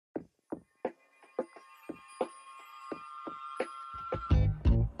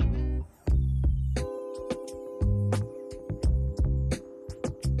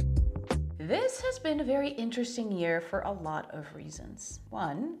This has been a very interesting year for a lot of reasons.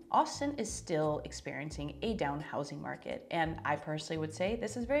 One, Austin is still experiencing a down housing market, and I personally would say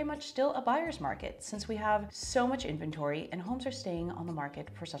this is very much still a buyer's market since we have so much inventory and homes are staying on the market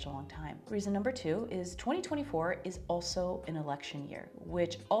for such a long time. Reason number two is 2024 is also an election year,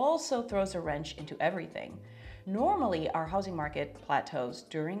 which also throws a wrench into everything. Normally, our housing market plateaus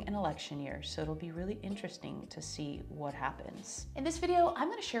during an election year, so it'll be really interesting to see what happens. In this video, I'm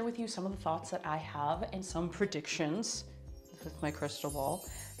going to share with you some of the thoughts that I have and some predictions with my crystal ball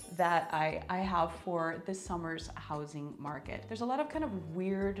that I have for this summer's housing market. There's a lot of kind of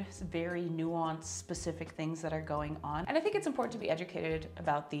weird, very nuanced, specific things that are going on. And I think it's important to be educated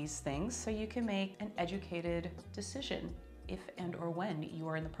about these things so you can make an educated decision if and or when you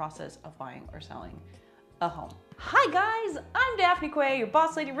are in the process of buying or selling a home. Hi guys, I'm Daphne Quay, your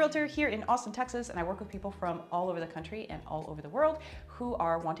boss lady realtor here in Austin, Texas, and I work with people from all over the country and all over the world who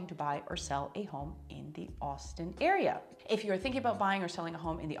are wanting to buy or sell a home in the Austin area. If you're thinking about buying or selling a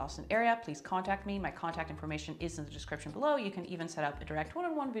home in the Austin area, please contact me. My contact information is in the description below. You can even set up a direct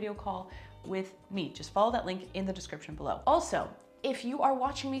one-on-one video call with me. Just follow that link in the description below. Also, if you are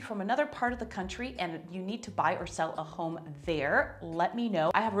watching me from another part of the country and you need to buy or sell a home there, let me know.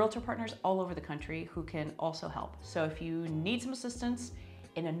 I have realtor partners all over the country who can also help. So if you need some assistance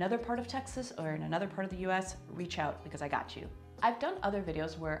in another part of Texas or in another part of the US, reach out because I got you. I've done other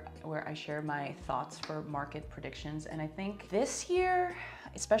videos where I share my thoughts for market predictions, and I think this year,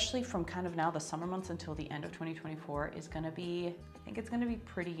 especially from kind of now the summer months until the end of 2024, is gonna be, I think it's gonna be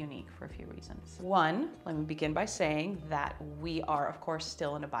pretty unique for a few reasons. One, let me begin by saying that we are, of course,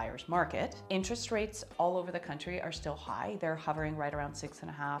 still in a buyer's market. Interest rates all over the country are still high. They're hovering right around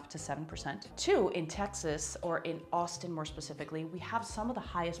 6.5% to 7%. Two, in Texas, or in Austin more specifically, we have some of the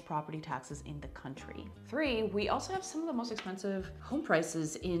highest property taxes in the country. Three, we also have some of the most expensive home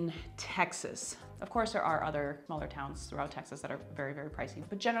prices in Texas. Of course, there are other smaller towns throughout Texas that are very, very pricey,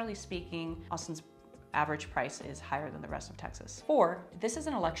 but generally speaking, Austin's average price is higher than the rest of Texas. Four, this is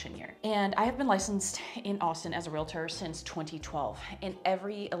an election year, and I have been licensed in Austin as a realtor since 2012. In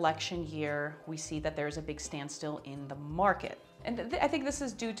every election year, we see that there's a big standstill in the market. And I think this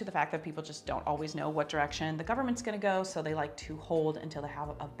is due to the fact that people just don't always know what direction the government's gonna go, so they like to hold until they have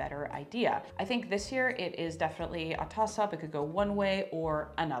a better idea. I think this year it is definitely a toss-up. It could go one way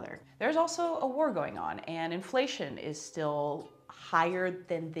or another. There's also a war going on, and inflation is still higher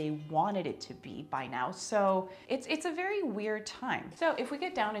than they wanted it to be by now. So it's a very weird time. So if we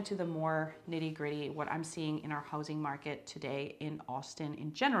get down into the more nitty gritty, what I'm seeing in our housing market today in Austin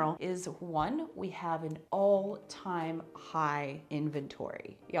in general is one, we have an all-time high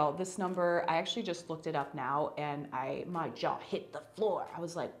inventory. Y'all, this number, I actually just looked it up now and my jaw hit the floor. I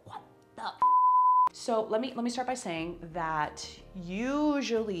was like, what the f? So let me start by saying that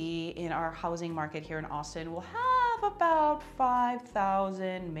usually in our housing market here in Austin, we'll have about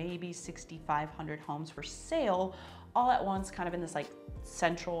 5,000, maybe 6,500 homes for sale all at once, kind of in this like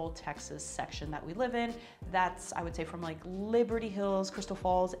central Texas section that we live in. That's, I would say, from like Liberty Hills, Crystal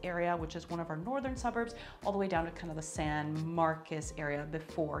Falls area, which is one of our northern suburbs, all the way down to kind of the San Marcos area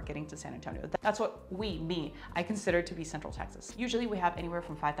before getting to San Antonio. That's what I consider to be central Texas. Usually we have anywhere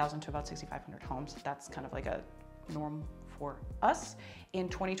from 5,000 to about 6,500 homes. That's kind of like a norm for us. In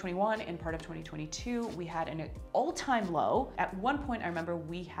 2021 and part of 2022, we had an all-time low. At one point, I remember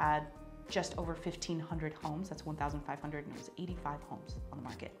we had just over 1,500 homes. That's 1,500, and it was 85 homes on the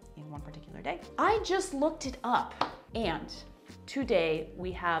market in one particular day. I just looked it up, and today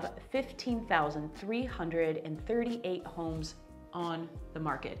we have 15,338 homes on the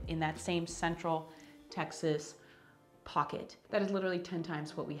market in that same central Texas pocket. That is literally 10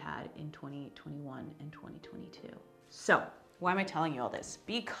 times what we had in 2021 and 2022. So why am I telling you all this?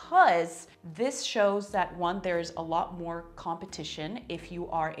 Because this shows that one, there's a lot more competition if you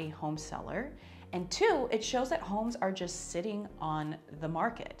are a home seller. And two, it shows that homes are just sitting on the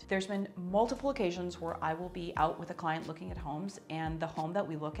market. There's been multiple occasions where I will be out with a client looking at homes, and the home that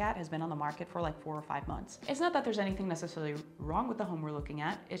we look at has been on the market for like 4 or 5 months. It's not that there's anything necessarily wrong with the home we're looking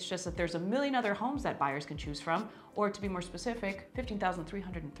at. It's just that there's a million other homes that buyers can choose from, or to be more specific,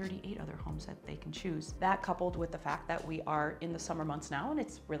 15,338 other homes that they can choose. That coupled with the fact that we are in the summer months now and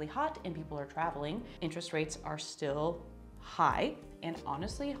it's really hot and people are traveling, interest rates are still high, and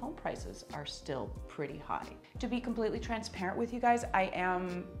honestly, home prices are still pretty high. To be completely transparent with you guys, I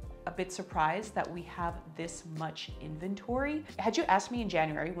am a bit surprised that we have this much inventory. Had you asked me in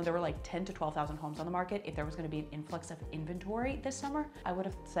January when there were like 10 to 12,000 homes on the market, if there was gonna be an influx of inventory this summer, I would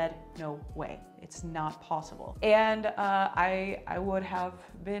have said, no way, it's not possible. And I would have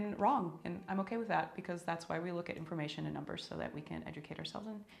been wrong, and I'm okay with that because that's why we look at information and numbers so that we can educate ourselves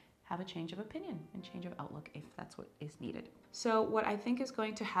and have a change of opinion and change of outlook if that's what is needed. So what I think is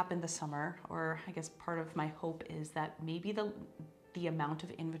going to happen this summer, or I guess part of my hope, is that maybe the amount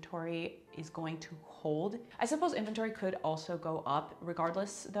of inventory is going to hold. I suppose inventory could also go up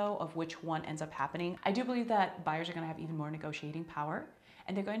regardless though of which one ends up happening. I do believe that buyers are going to have even more negotiating power,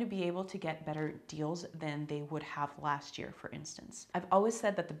 and they're going to be able to get better deals than they would have last year, for instance. I've always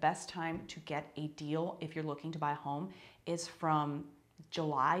said that the best time to get a deal if you're looking to buy a home is from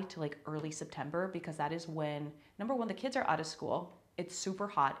July to like early September, because that is when, number one, the kids are out of school. It's super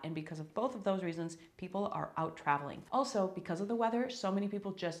hot, and because of both of those reasons, people are out traveling. Also, because of the weather, so many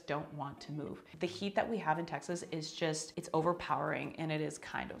people just don't want to move. The heat that we have in Texas is just, it's overpowering and it is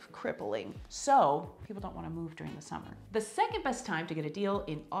kind of crippling. So people don't want to move during the summer. The second best time to get a deal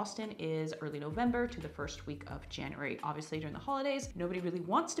in Austin is early November to the first week of January. Obviously during the holidays, nobody really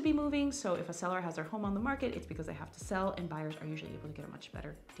wants to be moving. So if a seller has their home on the market, it's because they have to sell, and buyers are usually able to get a much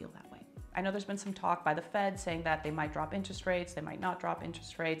better deal that way. I know there's been some talk by the Fed saying that they might drop interest rates, they might not drop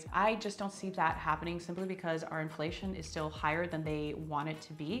interest rates. I just don't see that happening, simply because our inflation is still higher than they want it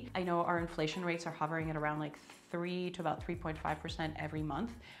to be. I know our inflation rates are hovering at around like 3 to about 3.5% every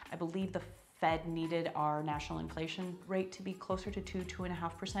month. I believe the Fed needed our national inflation rate to be closer to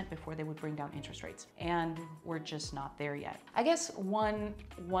 2.5% before they would bring down interest rates. And we're just not there yet. I guess one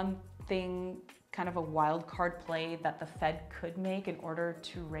thing, kind of a wild card play that the Fed could make in order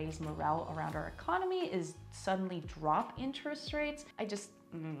to raise morale around our economy is suddenly drop interest rates.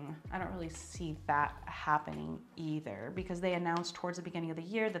 I don't really see that happening either, because they announced towards the beginning of the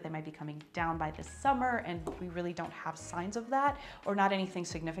year that they might be coming down by this summer, and we really don't have signs of that, or not anything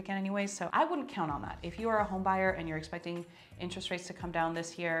significant anyway. So I wouldn't count on that. If you are a home buyer and you're expecting interest rates to come down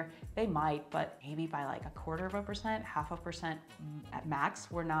this year, they might, but maybe by like 0.25%, 0.5% at max.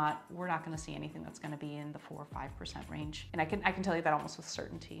 We're not going to see anything that's going to be in the 4 or 5% range. And I can tell you that almost with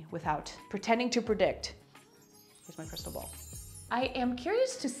certainty without pretending to predict. Here's my crystal ball. I am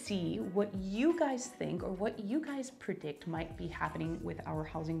curious to see what you guys think, or what you guys predict might be happening with our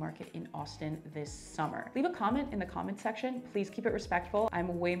housing market in Austin this summer. Leave a comment in the comment section. Please keep it respectful.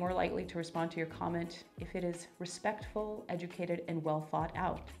 I'm way more likely to respond to your comment if it is respectful, educated, and well thought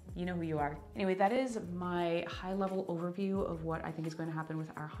out. You know who you are. Anyway, that is my high-level overview of what I think is going to happen with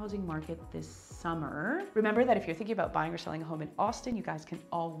our housing market this summer. Remember that if you're thinking about buying or selling a home in Austin, you guys can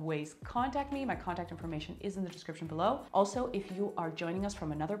always contact me. My contact information is in the description below. Also, if you are joining us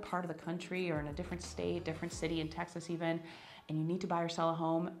from another part of the country or in a different state, different city, in Texas even, and you need to buy or sell a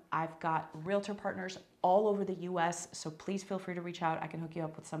home, I've got realtor partners all over the US, so please feel free to reach out. I can hook you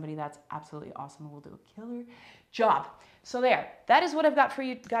up with somebody that's absolutely awesome and will do a killer job. So there, that is what I've got for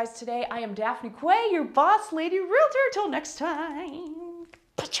you guys today. I am Daphne Quay, your boss lady realtor. Till next time.